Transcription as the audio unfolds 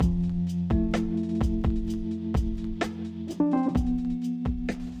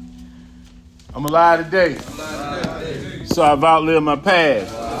I'm alive today. So I've outlived my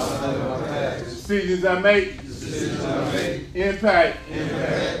past. Decisions I make impact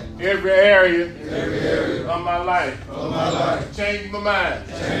every area of my life. Change my mind.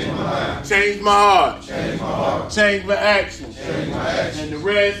 Change my heart. Change my actions. And the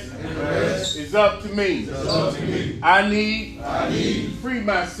rest is up to me. I need to free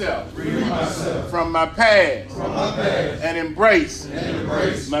myself from my past and embrace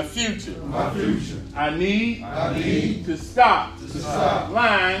my future. I need to stop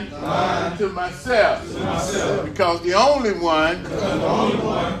lying to myself, because the only one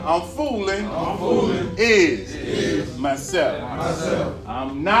I'm fooling is myself.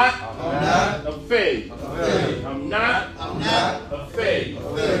 I'm not afraid. I'm not afraid.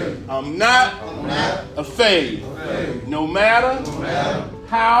 I'm not afraid. No matter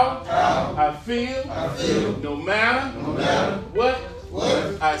how I feel, no matter what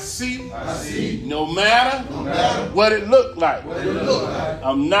I see, no matter what it looked like,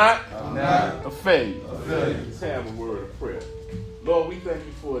 I'm not afraid. Let's have a word of prayer. Lord, we thank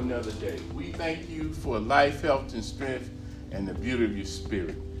you for another day. We thank you for life, health, and strength, and the beauty of your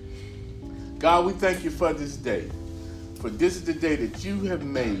spirit. God, we thank you for this day. For this is the day that you have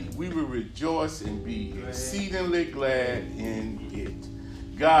made. We will rejoice and be exceedingly glad in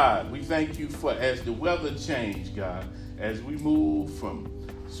it. God, we thank you for as the weather changed, God, as we move from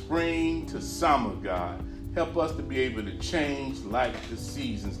spring to summer, God, help us to be able to change like the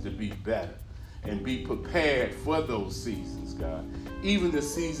seasons to be better and be prepared for those seasons, God. Even the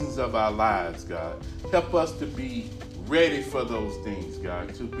seasons of our lives, God. Help us to be ready for those things,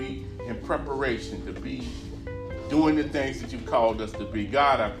 God, to be in preparation, to be doing the things that you've called us to be.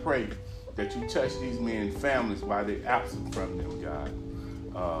 God, I pray that you touch these men's families while they're absent from them, God.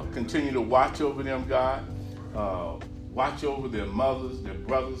 Continue to watch over them, God. Watch over their mothers, their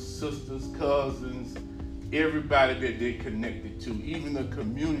brothers, sisters, cousins, everybody that they're connected to, even the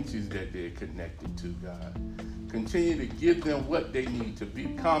communities that they're connected to, God. Continue to give them what they need to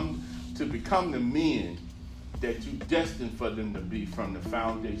become the men that you destined for them to be from the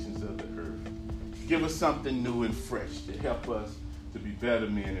foundations of the earth. Give us something new and fresh to help us to be better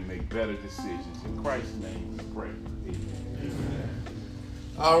men and make better decisions. In Christ's name we pray. Amen.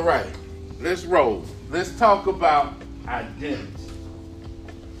 All right, let's roll. Let's talk about identity.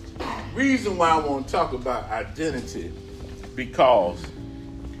 Reason why I want to talk about identity, because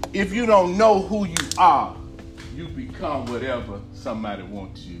if you don't know who you are, you become whatever somebody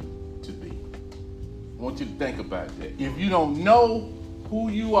wants you to be. I want you to think about that. If you don't know who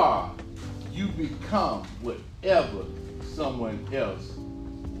you are, you become whatever someone else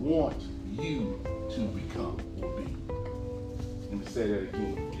wants you to become or be. Let me say that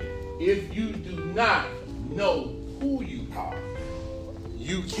again. If you do not know who you are,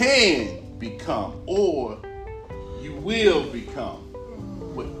 you can become, or you will become,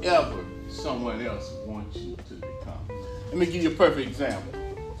 whatever someone else wants you to become. Let me give you a perfect example.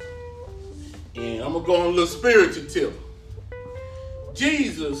 And I'm going to go on a little spiritual tip.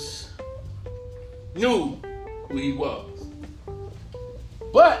 Jesus knew who he was.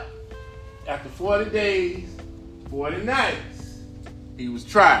 But after 40 days, 40 nights, he was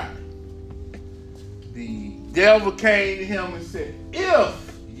tried. The devil came to him and said,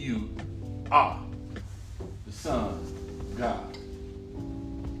 if you are the Son of God,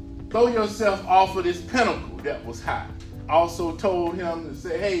 throw yourself off of this pinnacle that was high. Also told him to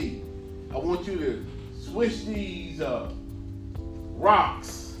say, hey, I want you to switch these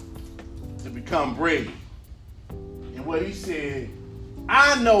rocks to become bread. And what he said,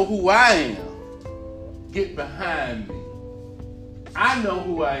 I know who I am. Get behind me. I know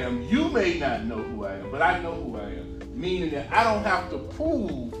who I am. You may not know who I am, but I know who I am. Meaning that I don't have to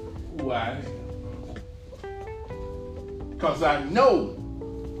prove who I am, because I know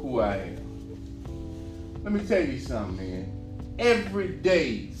who I am. Let me tell you something, man. Every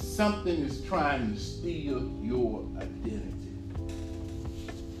day, something is trying to steal your identity.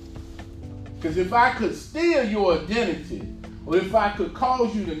 Because if I could steal your identity, or if I could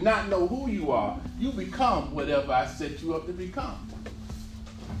cause you to not know who you are, you become whatever I set you up to become.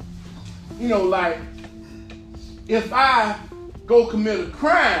 You know, like, if I go commit a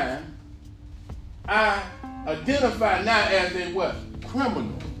crime, I identify now as a what?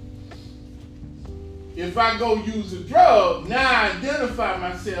 Criminal. If I go use a drug, now I identify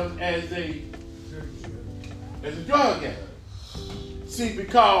myself as a drug addict. See,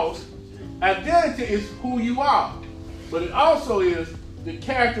 because identity is who you are, but it also is the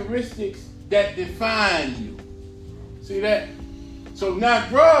characteristics that define you. See that? So now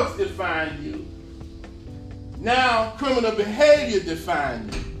drugs define you. Now criminal behavior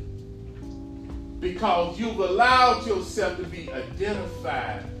defines you. because you've allowed yourself to be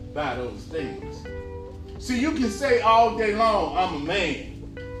identified by those things. See, you can say all day long, I'm a man.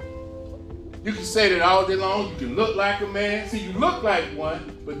 You can say that all day long. You can look like a man. See, you look like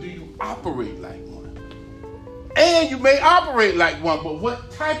one, but do you operate like one? And you may operate like one, but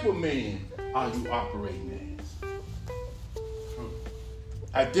what type of man are you operating as?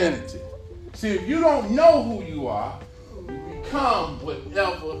 Identity. See, if you don't know who you are, you become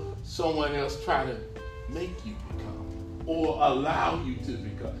whatever someone else try to make you become or allow you to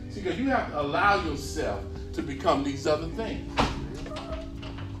become. See, because you have to allow yourself to become these other things.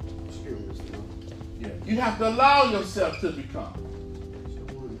 Yeah. You have to allow yourself to become.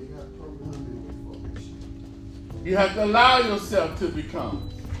 You have to allow yourself to become.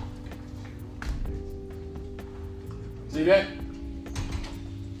 See that?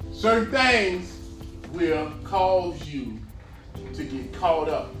 Certain things will cause you to get caught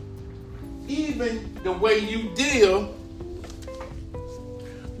up. Even the way you deal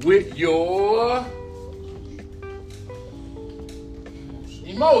with your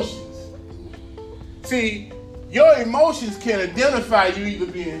emotions. See, your emotions can identify you either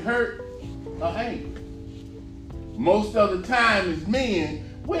being hurt or angry. Most of the time as men,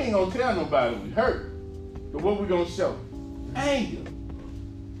 we ain't gonna tell nobody we hurt. But what we gonna show? Anger.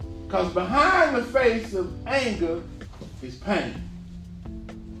 Because behind the face of anger is pain.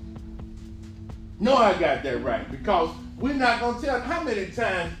 No, I got that right. Because we're not gonna tell how many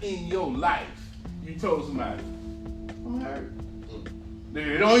times in your life you told somebody, I'm hurt.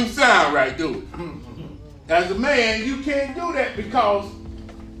 It don't even sound right, do it? As a man, you can't do that because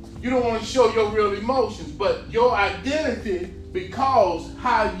you don't want to show your real emotions, but your identity, because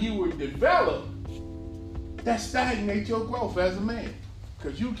how you were developed, that stagnates your growth as a man.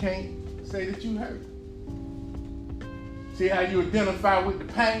 Because you can't say that you hurt. See how you identify with the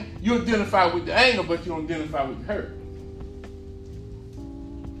pain? You identify with the anger, but you don't identify with the hurt.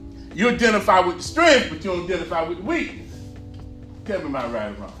 You identify with the strength, but you don't identify with the weakness. Tell me, am I right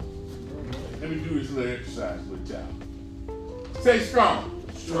or wrong? Let me do this little exercise with y'all. Say strong.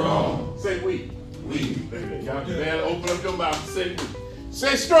 Strong. Say weak. Weak. Y'all can barely open up your mouth and say weak.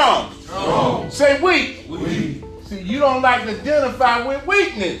 Say strong. Strong. Say weak. Weak. See, you don't like to identify with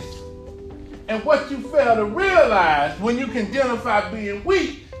weakness. And what you fail to realize, when you can identify being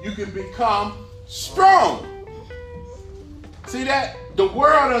weak, you can become strong. See that? The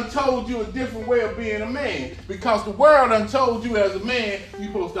world done told you a different way of being a man. Because the world done told you as a man, you're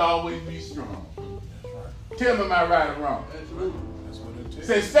supposed to always be strong. That's right. Tell me, am I right or wrong? That's right. That's what it takes.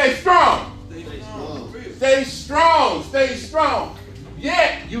 Say, stay strong. Stay strong. Stay strong. Stay strong.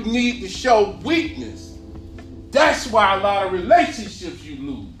 Yet, you need to show weakness. That's why a lot of relationships you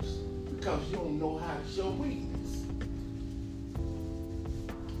lose. Because you don't know how to show weakness.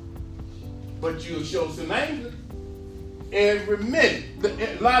 But you'll show some anger. Every minute.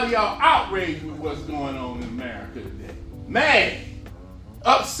 A lot of y'all outraged with what's going on in America today. Mad.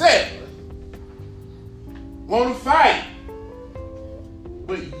 Upset. Want to fight.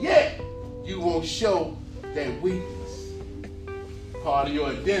 But yet, you won't show that weakness. Part of your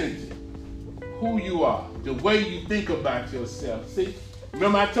identity. Who you are. The way you think about yourself. See?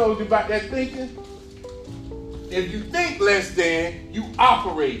 Remember I told you about that thinking? If you think less than, you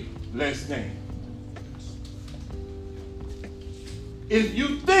operate less than. If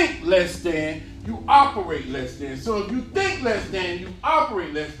you think less than, you operate less than. So if you think less than, you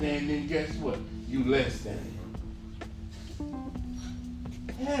operate less than, then guess what? You less than.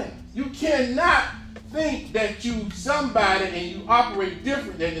 Yeah. You cannot think that you somebody and you operate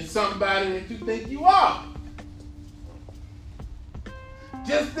different than somebody that you think you are.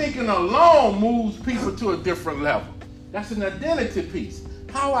 Just thinking alone moves people to a different level. That's an identity piece.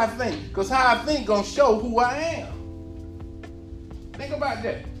 How I think. Because how I think gonna show who I am. Think about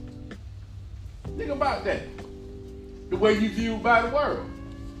that. Think about that. The way you view by the world.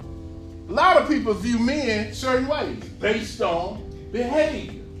 A lot of people view men certain ways based on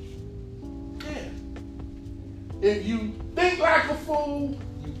behavior. Yeah. If you think like a fool,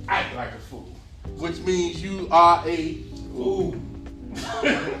 you act like a fool. Which means you are a fool.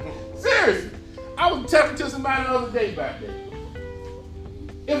 Seriously. I was talking to somebody the other day about that.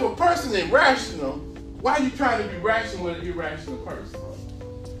 If a person is irrational, why are you trying to be rational with an irrational person?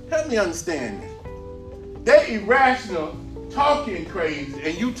 Help me understand that. They're irrational, talking crazy,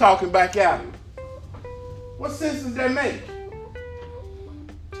 and you talking back at them. What sense does that make?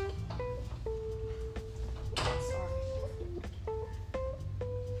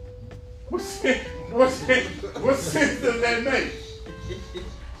 What sense does that make?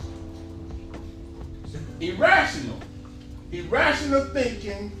 Irrational. Irrational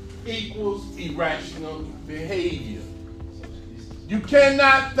thinking equals irrational behavior. You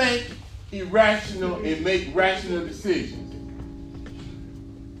cannot think irrational and make rational decisions.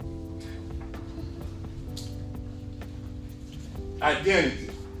 Identity.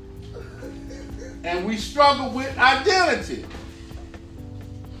 And we struggle with identity.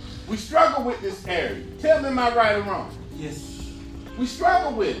 We struggle with this area. Tell me, am I right or wrong? Yes. We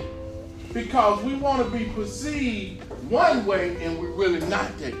struggle with it because we want to be perceived one way and we're really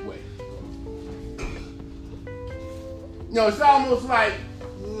not that way. You know, it's almost like,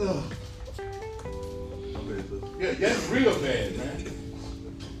 yeah, that's real bad, man.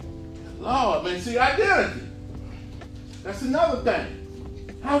 Lord, man, see, identity. That's another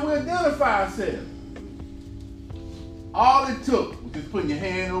thing. How we identify ourselves. All it took was just putting your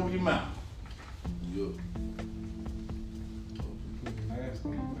hand over your mouth.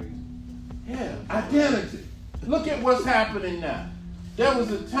 Yeah, identity. Look at what's happening now. There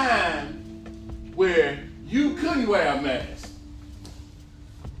was a time where you couldn't wear a mask.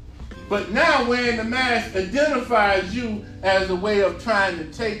 But now wearing the mask identifies you as a way of trying to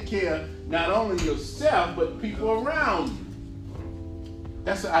take care not only yourself, but people around you.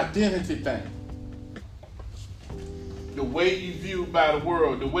 That's an identity thing. The way you viewed by the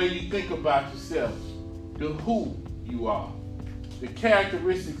world, the way you think about yourself, the who you are, the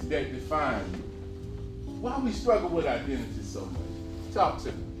characteristics that define you. Why we struggle with identity so much? Talk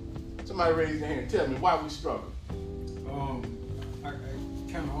to me. Somebody raise their hand. Tell me why we struggle. I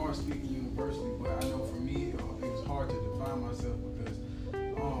kind of hard speaking universally, but I know for me, it was hard to define myself because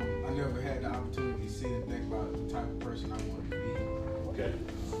I never had the opportunity to sit and think about the type of person I wanted to be. Okay.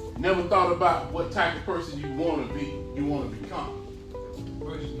 Never thought about what type of person you want to be, you want to become.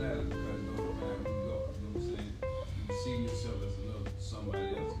 Personality, because you know where you go. You know what I'm saying? You see yourself as another somebody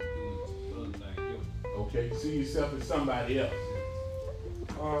else doing other things. Okay, you see yourself as somebody else.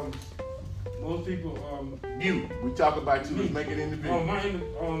 Most people, You. We talk about you. Let's make it individual.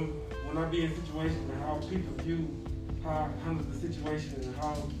 when I be in situations and how people view how I handle the situation and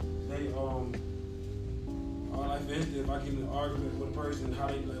how they, like for instance, if I get in an argument with a person, how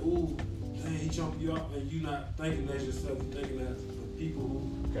they be like, ooh, dang, he jumped you up, and you not thinking that's yourself, you're thinking that's the people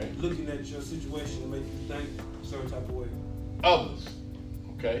who looking at your situation and make you think a certain type of way. Others.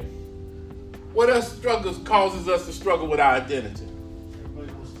 Okay. What else causes us to struggle with our identity?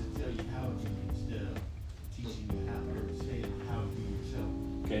 Everybody wants to tell you how to be instead of teaching you how to say how to be yourself.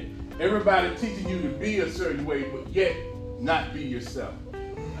 Okay. Everybody teaching you to be a certain way, but yet not be yourself.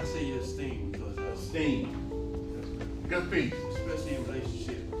 I say your esteem because Esteem. Good piece. especially in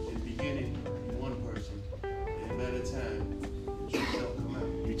relationships, in the beginning, you're one person, and by the time the truth don't come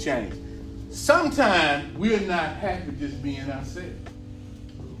out. You change. Sometimes we're not happy just being ourselves.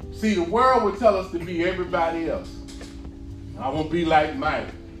 See, the world will tell us to be everybody else. I want to be like Mike.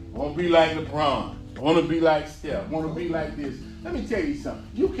 I want to be like LeBron. I want to be like Steph. I want to be like this. Let me tell you something.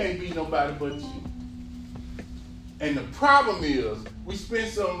 You can't be nobody but you. And the problem is, we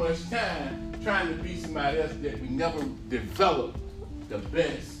spend so much time trying to be somebody else that we never develop the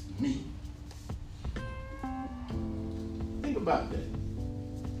best me. Think about that.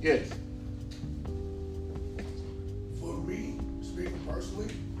 Yes. For me, speaking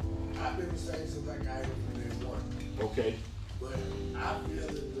personally, I've been the same since I got here from day one. Okay. But I feel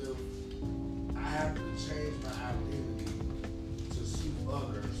as if I have to change my identity to suit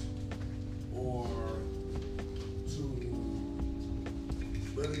others or to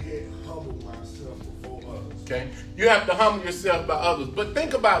really get humble myself before others. Okay. You have to humble yourself by others. But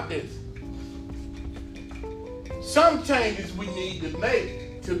think about this. Some changes we need to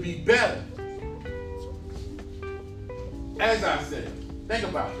make to be better. As I said, think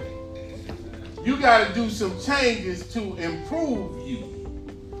about that. You got to do some changes to improve you.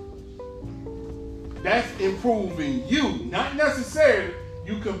 That's improving you, not necessarily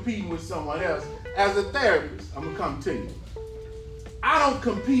you competing with someone else. As a therapist, I'm going to come to you. I don't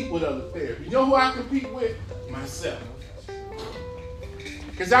compete with other therapists. You know who I compete with? Myself.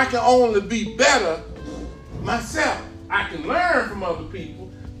 Because I can only be better myself. I can learn from other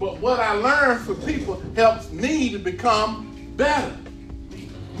people, but what I learn from people helps me to become better.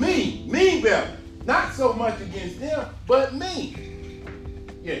 Me better. Not so much against them, but me.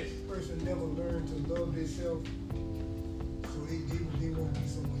 Yes. Person never learned to love themselves, so they want to be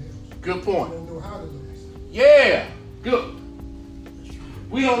someone else. Good point. They don't know how to love themselves. Yeah, good.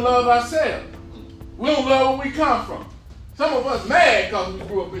 We don't love ourselves. We don't love where we come from. Some of us mad because we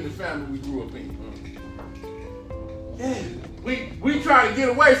grew up in the family we grew up in. Yeah, we try to get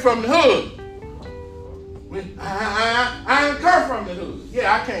away from the hood. I ain't come from the hood.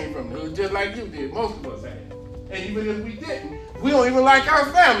 Yeah, I came from the hood just like you did. Most of us have. And even if we didn't, we don't even like our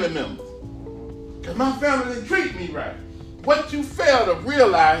family members. Because my family didn't treat me right. What you fail to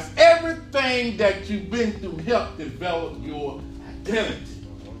realize, everything that you've been through helped develop your identity.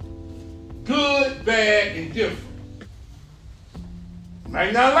 Good, bad, and different.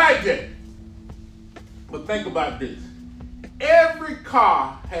 Might not like that. But think about this. Every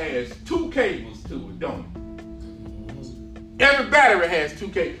car has 2 cables to it, don't it? Every battery has 2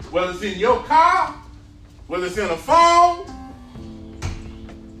 cables. Whether it's in your car, whether it's in a phone,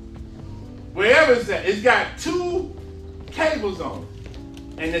 wherever it's at, it's got 2 cables on it.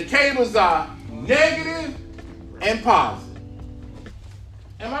 And the cables are negative and positive.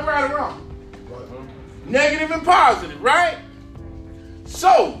 Am I right or wrong? Negative and positive, right?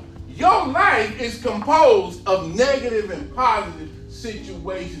 So, your life is composed of negative and positive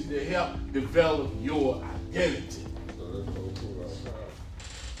situations that help develop your identity. So that's supposed to support our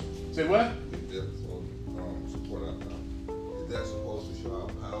power. Say what? Is that supposed to support our power? Is that supposed to show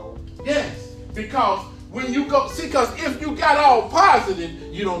our power? Yes, because when you go, see, because if you got all positive,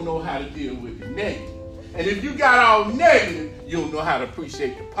 you don't know how to deal with the negative. And if you got all negative, you don't know how to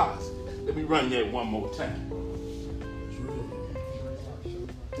appreciate the positive. Let me run that one more time.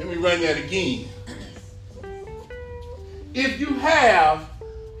 Let me run that again. If you have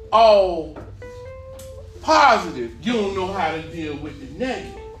all positive, you don't know how to deal with the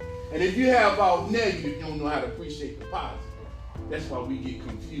negative. And if you have all negative, you don't know how to appreciate the positive. That's why we get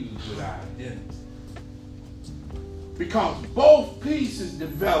confused with our identity. Because both pieces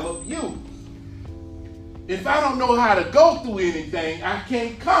develop you. If I don't know how to go through anything, I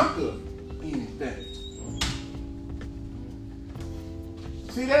can't conquer anything.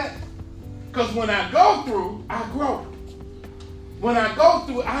 See that? Because when I go through, I grow. When I go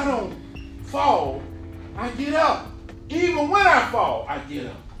through, I don't fall, I get up. Even when I fall, I get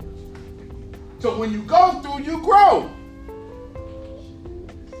up. So when you go through, you grow.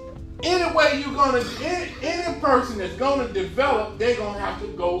 Anyway, any person that's going to develop, they're going to have to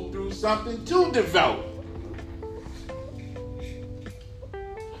go through something to develop.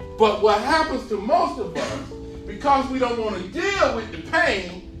 But what happens to most of us, because we don't want to deal with the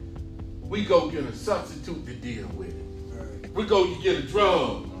pain, we go get a substitute to deal with it. We go get a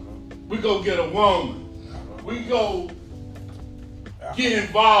drug. We go get a woman. We go get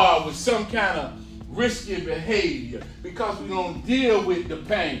involved with some kind of risky behavior because we don't deal with the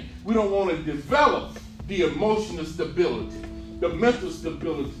pain. We don't want to develop the emotional stability, the mental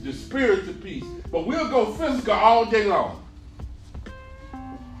stability, the spiritual peace. But we'll go physical all day long.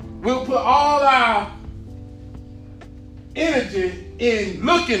 We'll put all our energy in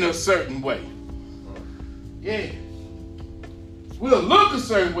looking a certain way. Yeah. We'll look a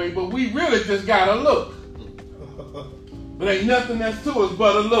certain way, but we really just gotta look. But ain't nothing that's to us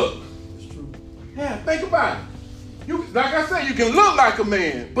but a look. It's true. Yeah, think about it. You, like I said, you can look like a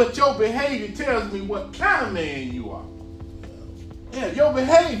man, but your behavior tells me what kind of man you are. Yeah, your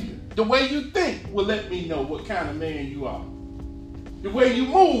behavior, the way you think will let me know what kind of man you are. The way you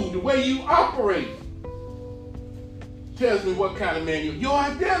move, the way you operate tells me what kind of man you are. Your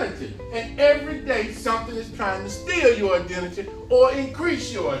identity. And every day something is trying to steal your identity or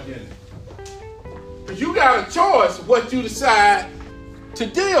increase your identity. Because you got a choice what you decide to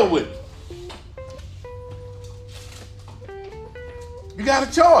deal with. You got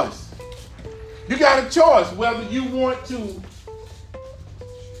a choice. You got a choice whether you want to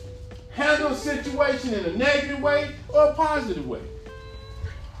handle a situation in a negative way or a positive way.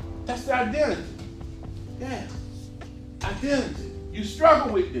 That's the identity. Yeah. Identity. You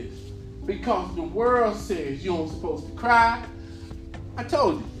struggle with this because the world says you aren't supposed to cry. I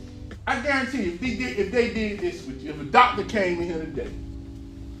told you. I guarantee you, if they did this with you, if a doctor came in here today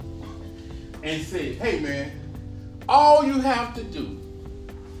and said, hey man, all you have to do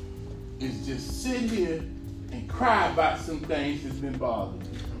is just sit here and cry about some things that's been bothering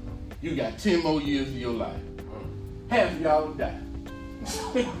you. You got 10 more years of your life. Half of y'all will die.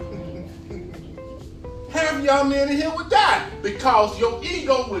 Half of y'all men in here would die because your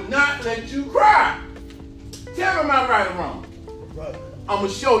ego would not let you cry. Tell me, am I right or wrong? Right. I'm going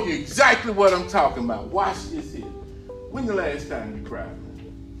to show you exactly what I'm talking about. Watch this here. When the last time you cried, man?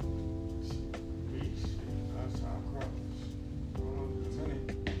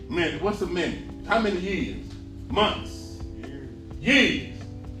 Minute. What's a minute? How many years? Months? Years.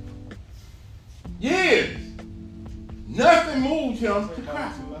 Years. Nothing moved him to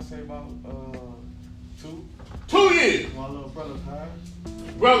cry. I say about 2. 2 years. My little brother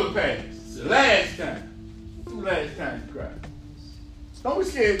passed. Brother passed. The last time. The last time you cried. Don't be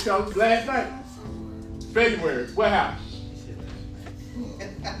scared, tell us. Last night. February. What happened?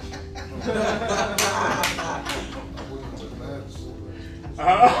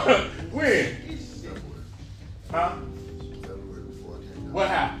 When? Huh? February before I came down. What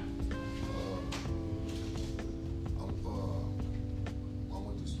happened? I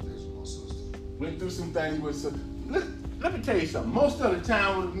went through some things with my sister. Went through some things with some. Let me tell you something. Most of the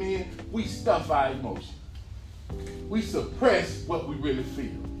time with men, we stuff our emotions. We suppress what we really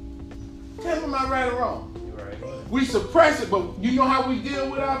feel. Tell me, am I right or wrong? You're right. We suppress it, but you know how we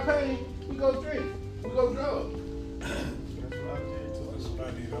deal with our pain? We go drink. We go drug.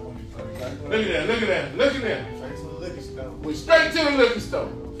 Look at that, look at that, look at that. Straight to the liquor store. Went straight to the liquor store.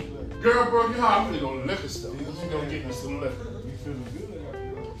 Girl broke your heart, I'm gonna go to the liquor store. She gonna get me some liquor. You feeling good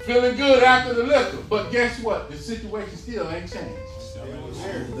after that? Feeling good after the liquor. But guess what? The situation still ain't changed.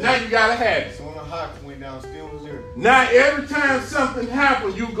 Now you gotta have it. So when the hot went down, still was there. Now every time something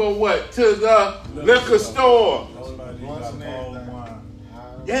happens, you go what? To the liquor store.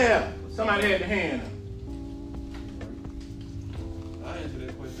 Yeah. Somebody had the hand up. I answered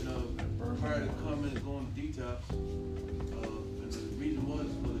that question prior to coming and going to detox. And the reason was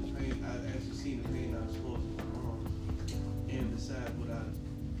for the pain. I actually seen the pain I was caused to my mom, and decided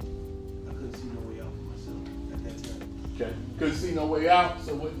I couldn't see no way out for myself at that time. Okay. Couldn't see no way out,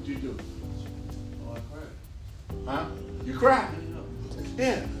 so what did you do? Oh, I cried. Huh? You cried?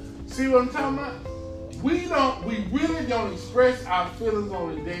 Yeah. See what I'm talking about? We really don't express our feelings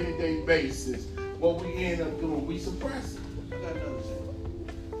on a day-to-day basis. What we end up doing, we suppress it. I got another thing.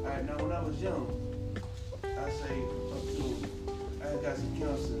 All right, now when I was young, I say up to, I got some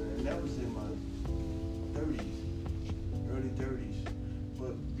counseling, and that was in my 30s, early 30s.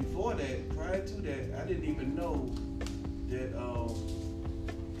 But before that, prior to that, I didn't even know that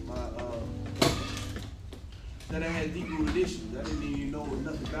that I had deep-rooted issues. I didn't even know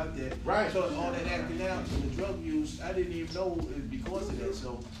nothing about that. Right. So all that acting out and the drug use, I didn't even know it was because of that.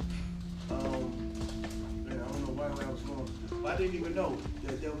 So, man, I don't know why I was going, but I didn't even know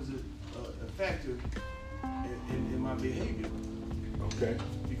that there was a factor in my behavior. Okay.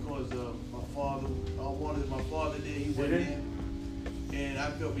 Because my father, I wanted my father there, he wasn't there. And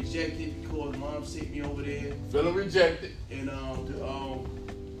I felt rejected because mom sent me over there. Feeling rejected. And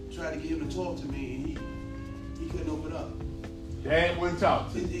to try to get him to talk to me, and he couldn't open up. Dad wouldn't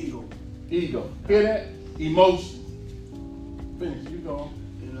talk to His you. ego. Ego. Hear that? Emotion. Finish. You go on.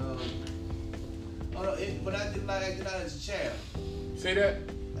 And but I didn't like acting out as a child. Say that?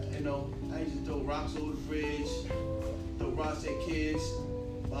 You know, I used to throw rocks over the fridge, throw rocks at kids,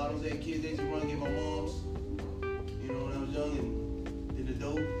 bottles at kids. They used to run and get my mom's. You know, when I was young and did the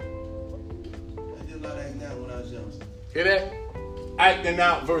dope. I did a lot of acting out when I was young. Hear that? Acting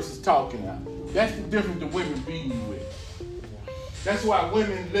out versus talking out. That's the difference the women beating you with. That's why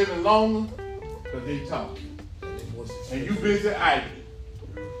women living longer, because they talking. And you busy acting.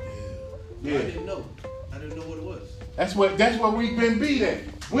 Yeah. I didn't know. I didn't know what it was. That's what we've been beat at.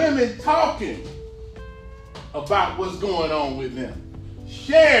 Women talking about what's going on with them.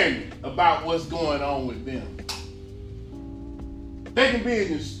 Sharing about what's going on with them. They can be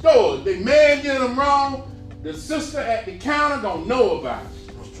in the store. The man did them wrong. The sister at the counter gonna know about it.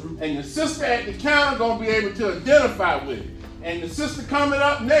 And the sister at the counter gonna be able to identify with it. And the sister coming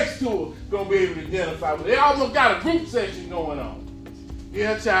up next to her gonna be able to identify with it. They almost got a group session going on.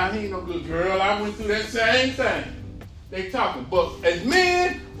 Yeah, child, he ain't no good girl. I went through that same thing. They talking. But as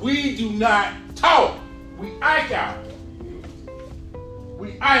men, we do not talk. We act out.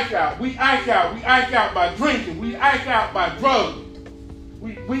 We act out. We act out. We act out by drinking. We act out by drugging.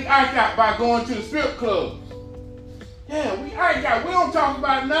 We act out by going to the strip club. Yeah, we act out. We don't talk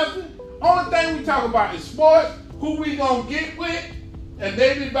about nothing. Only thing we talk about is sports, who we gonna get with, and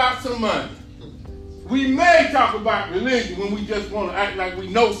maybe about some money. We may talk about religion when we just want to act like we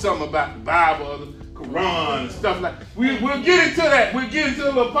know something about the Bible or the Quran and stuff like that. We'll get into that. We'll get into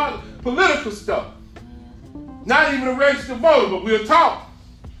a little political stuff. Not even a registered voter, but we'll talk.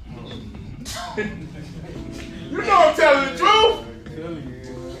 You know I'm telling the truth.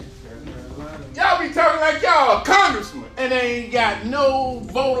 Y'all be talking like y'all a congressman and they ain't got no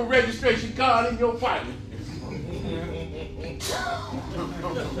voter registration card in your pocket.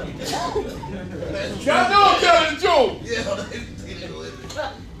 Y'all know I'm telling the truth.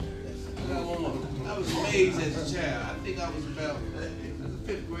 I was amazed as a child. I think I was about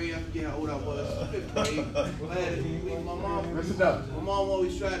 5th grade. I forget how old I was. 5th grade. My mom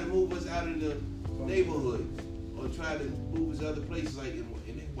always tried to move us out of the neighborhood or try to move us other places like in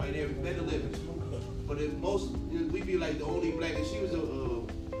white area, better living. But at most, we'd be like the only black. And she was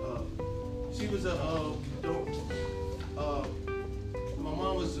my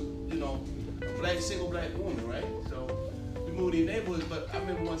mom was, a single black woman, right? So we moved in neighborhoods. But I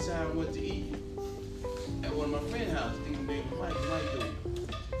remember one time I went to eat, at one of my friend's house, thinking baby Mike do.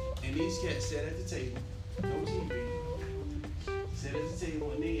 And these cats sat at the table, no TV, sat at the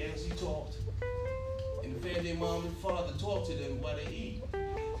table and they actually talked. And the family, their mom and father talked to them while they eat.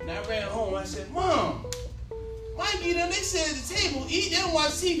 And I ran home, I said, Mom, Mikey, them, they sit at the table, eat, they don't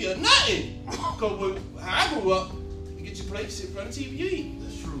watch TV or nothing. Because how I grew up, you get your plate, sit in front of TV, you eat.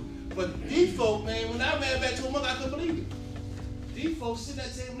 That's true. But these folks, man, when I ran back to my mother, I couldn't believe it. These folks sit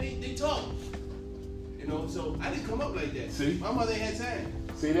at the table, they talk. You know, so I didn't come up like that. See? My mother ain't had time.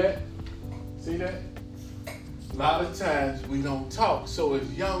 See that? See that? A lot of times we don't talk. So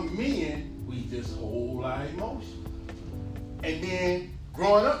as young men, we just hold our emotions. And then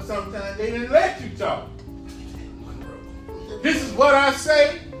growing up, sometimes they didn't let you talk. This is what I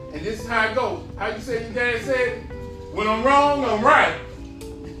say, and this is how it goes. How you say your dad said? When I'm wrong, I'm right.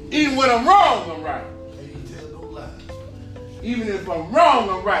 Even when I'm wrong, I'm right. Even if I'm wrong,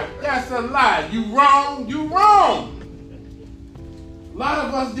 I'm right. That's a lie. You wrong, you wrong. A lot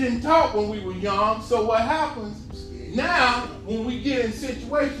of us didn't talk when we were young, so what happens now when we get in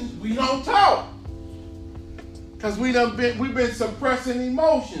situations, we don't talk. Because we've been suppressing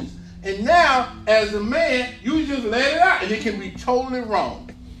emotions. And now, as a man, you just let it out, and it can be totally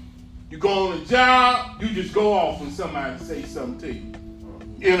wrong. You go on a job, you just go off when somebody says something to you.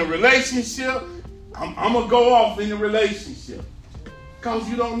 In a relationship, I'm going to go off in a relationship. Because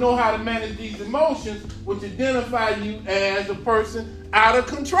you don't know how to manage these emotions, which identify you as a person out of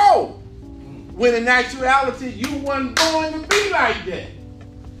control. When in actuality, you weren't going to be like that.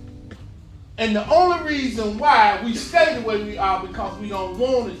 And the only reason why we stay the way we are because we don't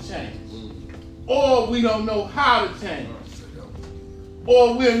want to change. Or we don't know how to change.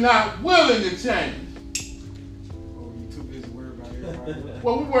 Or we're not willing to change. Oh, you too busy worried about everybody else.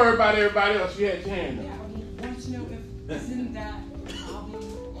 Well, we worry about everybody else. You had your hand up. Yeah, I want to know if isn't that problem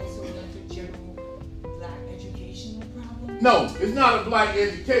also like a general black educational problem? No, it's not a black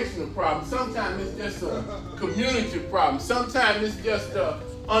educational problem. Sometimes it's just a community problem. Sometimes it's just a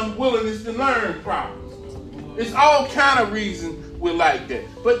unwillingness to learn problem. It's all kind of reasons we're like that.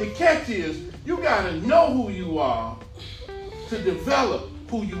 But the catch is, you got to know who you are to develop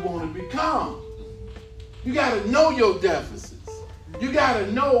who you want to become. You got to know your deficits. You got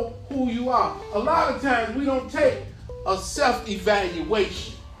to know who you are. A lot of times we don't take a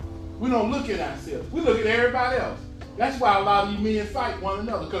self-evaluation. We don't look at ourselves. We look at everybody else. That's why a lot of you men fight one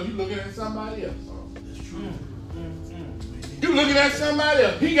another, because you're looking at somebody else. That's true. You looking at somebody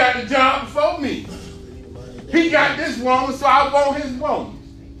else. He got the job before me. He got this woman, so I want his woman.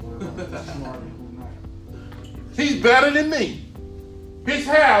 He's better than me. His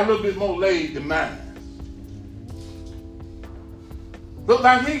hair a little bit more laid than mine. Look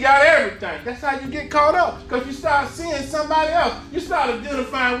like he got everything. That's how you get caught up. Because you start seeing somebody else. You start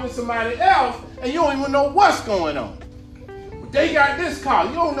identifying with somebody else, and you don't even know what's going on. But they got this car.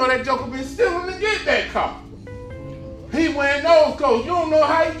 You don't know that joker been stealing to get that car. He wearing those clothes. You don't know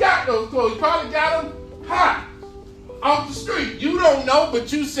how he got those clothes. He probably got them hot off the street. You don't know,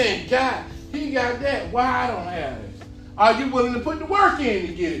 but you saying, God, he got that. Why I don't have it? Are you willing to put the work in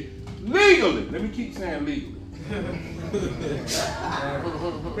to get it? Legally. Let me keep saying legally.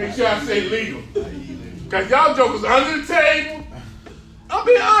 Make sure I say legal. Because y'all jokers under the table. I'll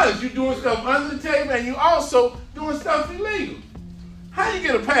be honest, you're doing stuff under the table and you also doing stuff illegal. How you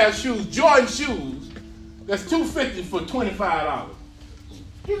get a pair of shoes, Jordan shoes, that's $250 for $25?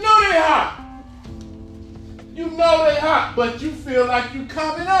 You know they hot. You know they hot, but you feel like you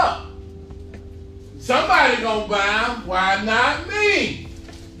coming up. Somebody gonna buy them, why not me?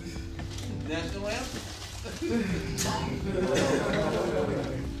 National anthem.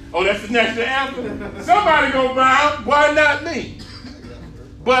 Oh, that's the national anthem? Somebody gonna buy them, why not me?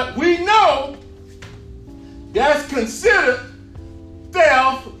 But we know that's considered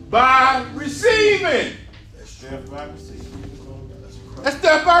theft by receiving. That's theft by receiving. That's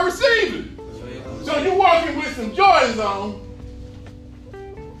theft by receiving. So you walking with some Jordans on.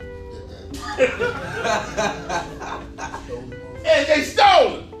 And they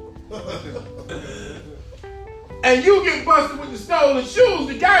stolen. And you get busted with the stolen shoes,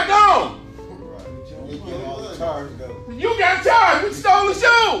 the guy gone. You get all the charge though. You got charged with stolen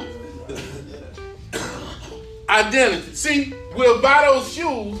shoes. Identity. See, we'll buy those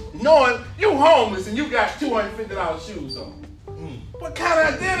shoes knowing you homeless and you got $250 shoes on. What kind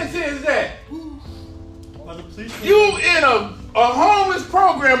of identity is that? You in a homeless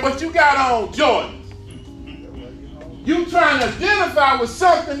program, but you got on Jordans. You trying to identify with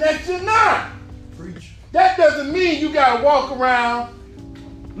something that you're not. Preach. That doesn't mean you got to walk around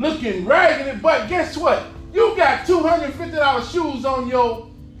looking raggedy, but guess what? You got $250 shoes on your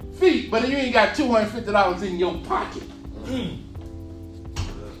feet, but you ain't got $250 in your pocket.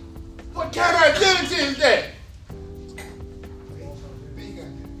 What kind of identity is that?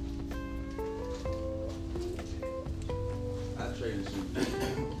 I traded shoes.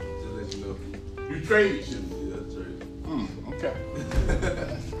 Just let you know. You traded shoes? Yeah, I traded. Okay.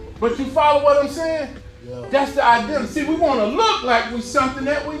 But you follow what I'm saying? Yeah. That's the identity. See, we want to look like we're something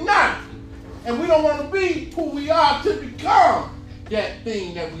that we're not. And we don't want to be who we are to become that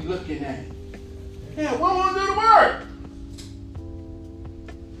thing that we're looking at. Yeah, we don't want to do the work.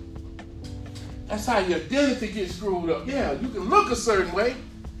 That's how your identity gets screwed up. Yeah, you can look a certain way.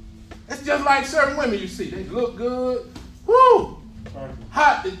 It's just like certain women you see. They look good. Woo!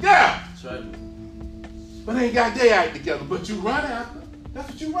 Hot to death. That's right. But they ain't got their act together. But you run after. That's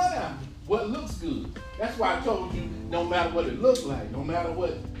what you run after. What looks good. That's why I told you, no matter what it looks like, no matter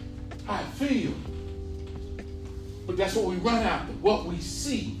how it feels. But that's what we run after. What we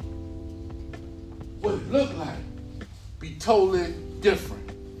see. What it look like. Be totally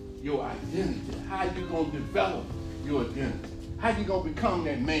different. Your identity. How you gonna develop your identity? How you gonna become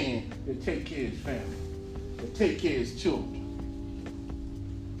that man that take care of his family, that take care of his children,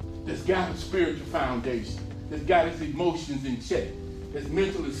 that's got a spiritual foundation, that's got his emotions in check, that's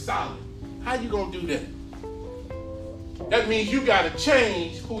mentally solid? How you gonna do that? That means you gotta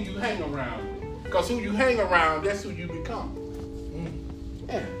change who you hang around with. Because who you hang around, that's who you become.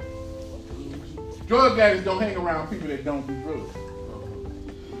 Yeah. Drug addicts don't hang around people that don't do drugs.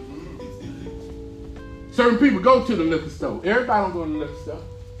 Certain people go to the liquor store. Everybody don't go to the liquor store.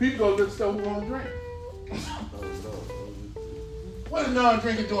 People go to the liquor store who want to drink. What is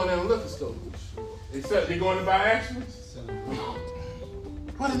non-drinker doing in the liquor store? They going to buy aspirins?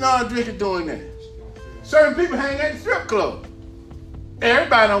 What is non-drinker doing there? Certain people hang at the strip club.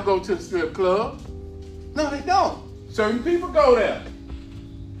 Everybody don't go to the strip club. No, they don't. Certain people go there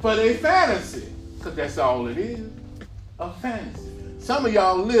for their fantasy, because that's all it is, a fantasy. Some of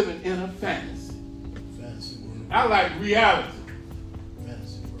y'all living in a fantasy. I like reality.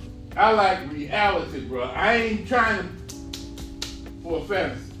 I like reality, bro. I ain't trying for a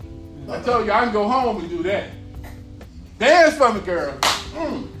fantasy. I told you I can go home and do that. Dance for me, girl.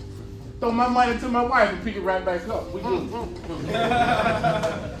 Throw my money to my wife and pick it right back up. We do.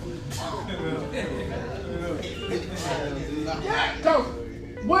 Yeah, because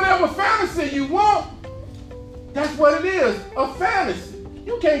whatever fantasy you want, that's what it is, a fantasy.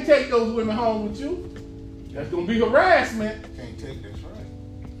 You can't take those women home with you. That's going to be harassment. Can't take this right.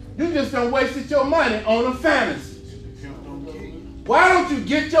 You just done wasted your money on a fantasy. Why don't you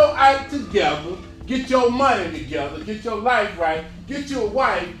get your act together, get your money together, get your life right, get you a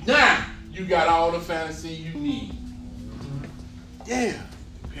wife? Now you got all the fantasy you need. Yeah.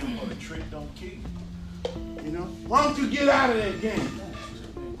 Depending on the trick, don't keep. You know? Why don't you get out of that game?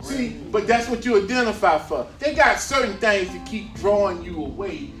 See, but that's what you identify for. They got certain things to keep drawing you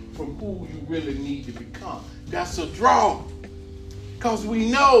away from who you really need to become. That's a draw. Because we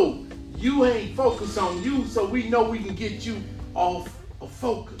know you ain't focused on you, so we know we can get you off of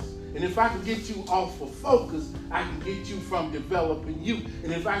focus. And if I can get you off of focus, I can get you from developing you.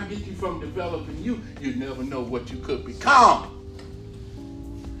 And if I can get you from developing you, you never know what you could become.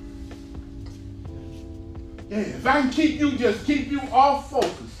 Yeah, if I can keep you off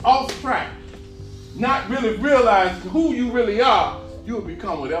focus, off track, not really realizing who you really are, you'll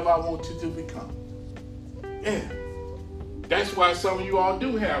become whatever I want you to become. Yeah. That's why some of you all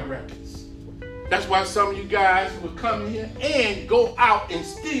do have records. That's why some of you guys will come in here and go out and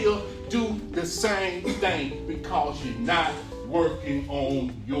still do the same thing, because you're not working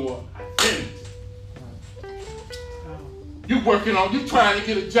on your identity. You're trying to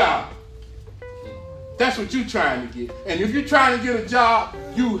get a job. That's what you're trying to get. And if you're trying to get a job,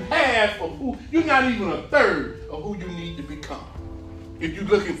 you're not even a third of who you need to become. If you're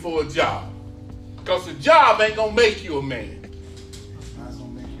looking for a job. Because a job ain't going to make you a man.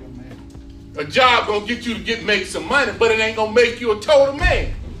 A job going to get you to make some money, but it ain't going to make you a total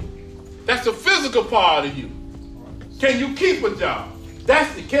man. That's the physical part of you. Can you keep a job?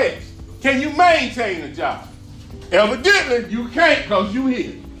 That's the case. Can you maintain a job? Evidently, you can't, because you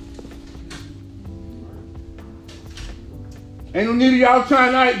here. Ain't no need of y'all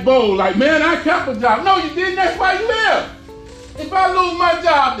trying to act bold. Like, man, I kept a job. No, you didn't. That's why you live. If I lose my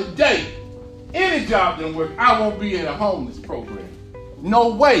job today, any job didn't work, I won't be in a homeless program. No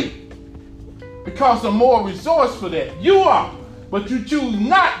way. Because I'm more resourceful for that. You are. But you choose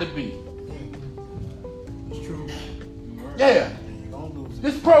not to be. It's true. Yeah.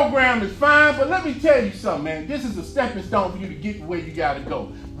 This program is fine, but let me tell you something, man. This is a stepping stone for you to get where you got to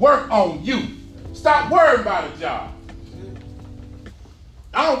go. Work on you. Stop worrying about a job.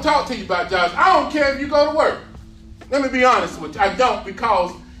 I don't talk to you about jobs. I don't care if you go to work. Let me be honest with you. I don't,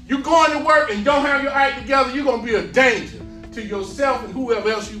 because you going to work and don't have your act together, you're going to be a danger to yourself and whoever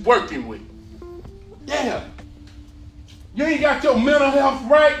else you're working with. Yeah. You ain't got your mental health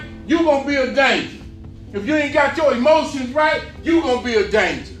right, you're going to be a danger. If you ain't got your emotions right, you're going to be a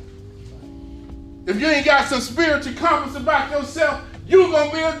danger. If you ain't got some spiritual compass about yourself, you're going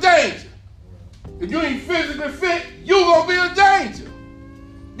to be a danger. If you ain't physically fit, you're going to be a danger.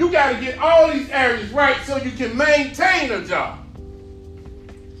 You got to get all these areas right so you can maintain a job.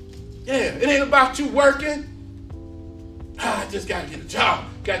 Yeah, it ain't about you working. I just got to get a job.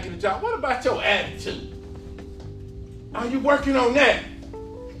 Got to get a job. What about your attitude? Are you working on that?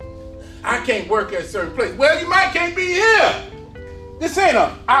 I can't work at a certain place. Well, you might can't be here. This ain't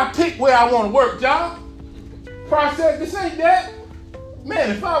a I pick where I want to work job. Process, this ain't that.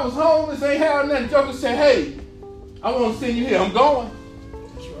 Man, if I was homeless, ain't having nothing, Joker said, hey, I want to send you here. I'm going.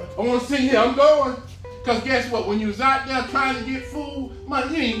 I want to send you here. I'm going. Because guess what? When you was out there trying to get food, man,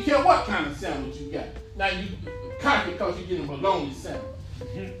 you didn't care what kind of sandwich you got. Now you cocky because you're getting a bologna sandwich.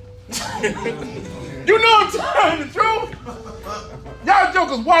 You know I'm telling the truth. Y'all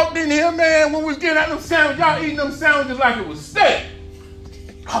jokers walked in here, man, when we was getting out them sandwiches, y'all eating them sandwiches like it was steak.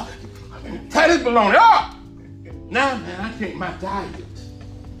 Tie this bologna up. Now, man, I take my diet.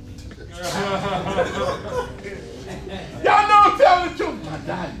 Y'all know I'm telling the truth. My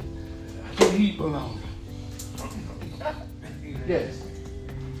diet. I can't eat bologna. Yes.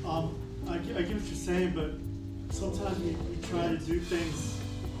 I get what you're saying, but sometimes we try to do things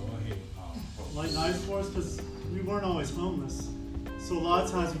like nice for us because we weren't always homeless. So a lot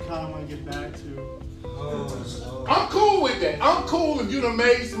of times we kind of want to get back to. I'm cool with that. I'm cool if you done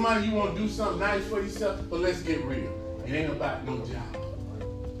made some money, you want to do something nice for yourself, but let's get real. It ain't about no job.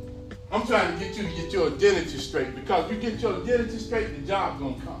 I'm trying to get you to get your identity straight, because if you get your identity straight, the job's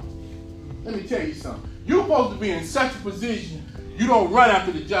going to come. Let me tell you something. You're supposed to be in such a position, you don't run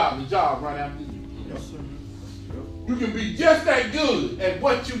after the job run after you. Yes, sir. You can be just that good at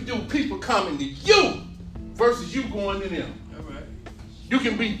what you do, people coming to you versus you going to them. All right. You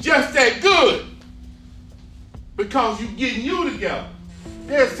can be just that good because you're getting you together.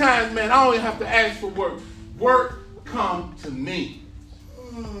 There's times, man, I don't even have to ask for work. Work come to me.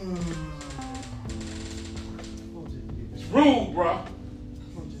 It's rude, bro.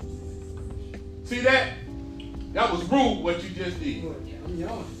 See that? That was rude what you just did.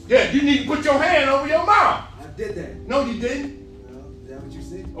 Yeah, you need to put your hand over your mouth. I did that. No, you didn't. Is that what you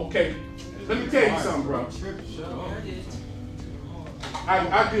said? Okay, let me tell you something, bro.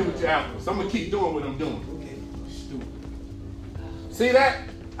 I deal with your apples. I'm going to keep doing what I'm doing. Okay. Stupid. See that?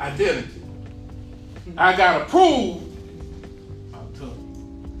 Identity. I got to prove I'm tough.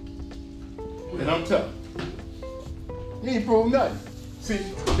 And I'm tough. You ain't prove nothing. See,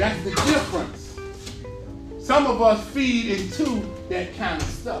 that's the difference. Some of us feed into that kind of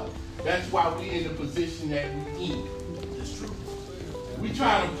stuff. That's why we in the position that we in. That's true. We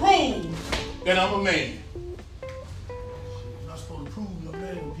try to prove that I'm a man. You're not supposed to prove you're a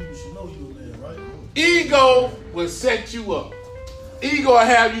man when people should know you're a man, right? Ego will set you up. Ego will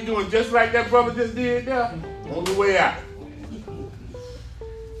have you doing just like that brother just did there on the way out.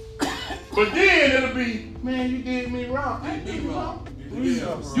 But then it'll be, man, you did me wrong. I did you wrong.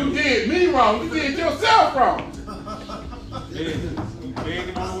 You did me wrong. You did yourself wrong.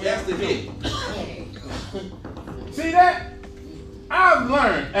 That's the hit. See that? I've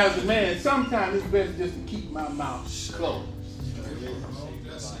learned as a man, sometimes it's best just to keep my mouth closed.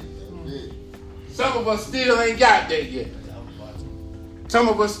 Some of us still ain't got that yet. Some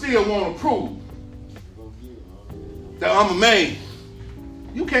of us still want to prove that I'm a man.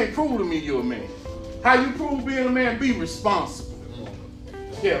 You can't prove to me you're a man. How you prove being a man? Be responsible.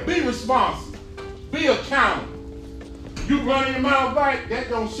 Yeah, be responsible. Be accountable. You running your mouth right, that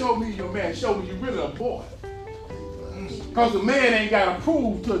don't show me you're a man. Show me you're really a boy. Because a man ain't got to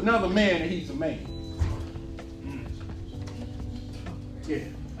prove to another man that he's a man. Yeah,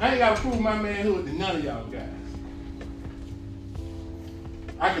 I ain't got to prove my manhood to none of y'all guys.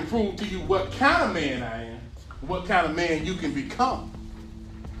 I can prove to you what kind of man I am, what kind of man you can become.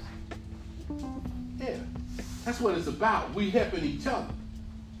 Yeah, that's what it's about. We helping each other.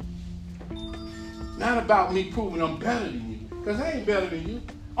 Not about me proving I'm better than you, because I ain't better than you.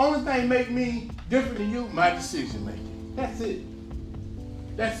 Only thing make me different than you, my decision making. That's it.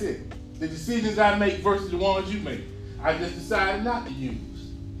 That's it. The decisions I make versus the ones you make. I just decided not to use.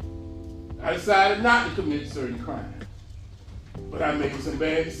 I decided not to commit certain crimes. But I made some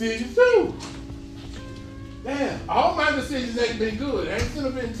bad decisions too. Yeah, all my decisions ain't been good. I ain't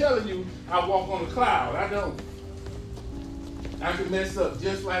still been telling you I walk on a cloud. I don't. I can mess up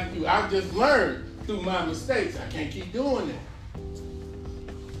just like you. I've just learned through my mistakes. I can't keep doing that.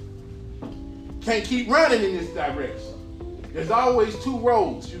 Can't keep running in this direction. There's always two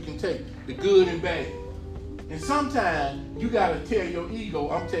roads you can take, the good and bad. And sometimes you gotta tell your ego,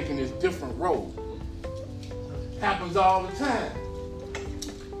 I'm taking this different road. Happens all the time.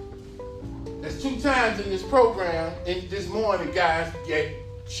 There's 2 times in this program, and this morning guys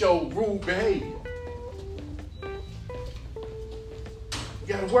show rude behavior. You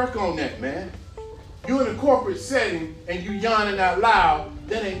gotta work on that, man. You're in a corporate setting and you yawning out loud,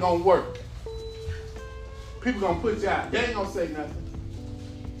 that ain't gonna work. People gonna put you out. They ain't gonna say nothing.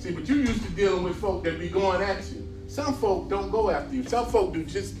 See, but you used to dealing with folk that be going at you. Some folk don't go after you. Some folk do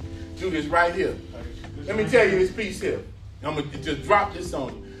just do this right here. Let me tell you this piece here. I'm gonna just drop this on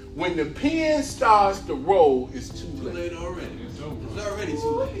you. When the pen starts to roll, it's too late. Too late already. It's already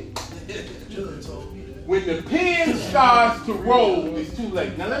too late. When the pen starts to roll, it's too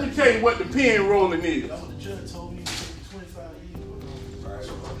late. Now let me tell you what the pen rolling is. That's what the judge told me to take 25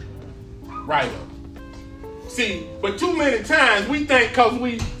 years. Right. See, but too many times we think because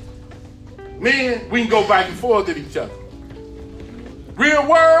we can go back and forth with each other. Real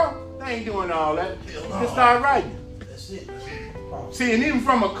world, they ain't doing all that. Just start writing. That's it. See, and even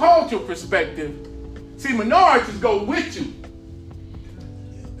from a cultural perspective, see, minorities go with you.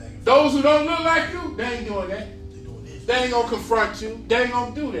 Those who don't look like you, they ain't doing that. They ain't gonna confront you. They ain't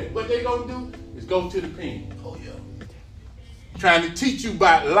gonna do that. What they gonna do is go to the pen. Oh, yeah. Trying to teach you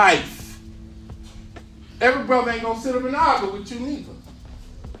about life. Every brother ain't gonna sit up and argue with you neither.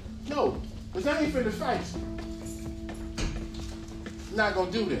 No, because they ain't finna fight you. Not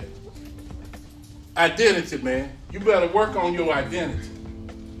gonna do that. Identity, man. You better work on your identity.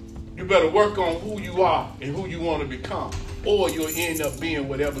 You better work on who you are and who you want to become. Or you'll end up being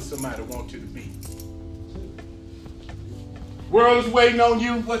whatever somebody wants you to be. World is waiting on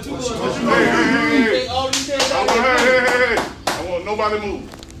you. What you gonna do? Hey. I want nobody to move.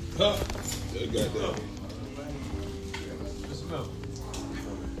 Huh?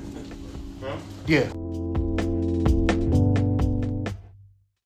 Yeah.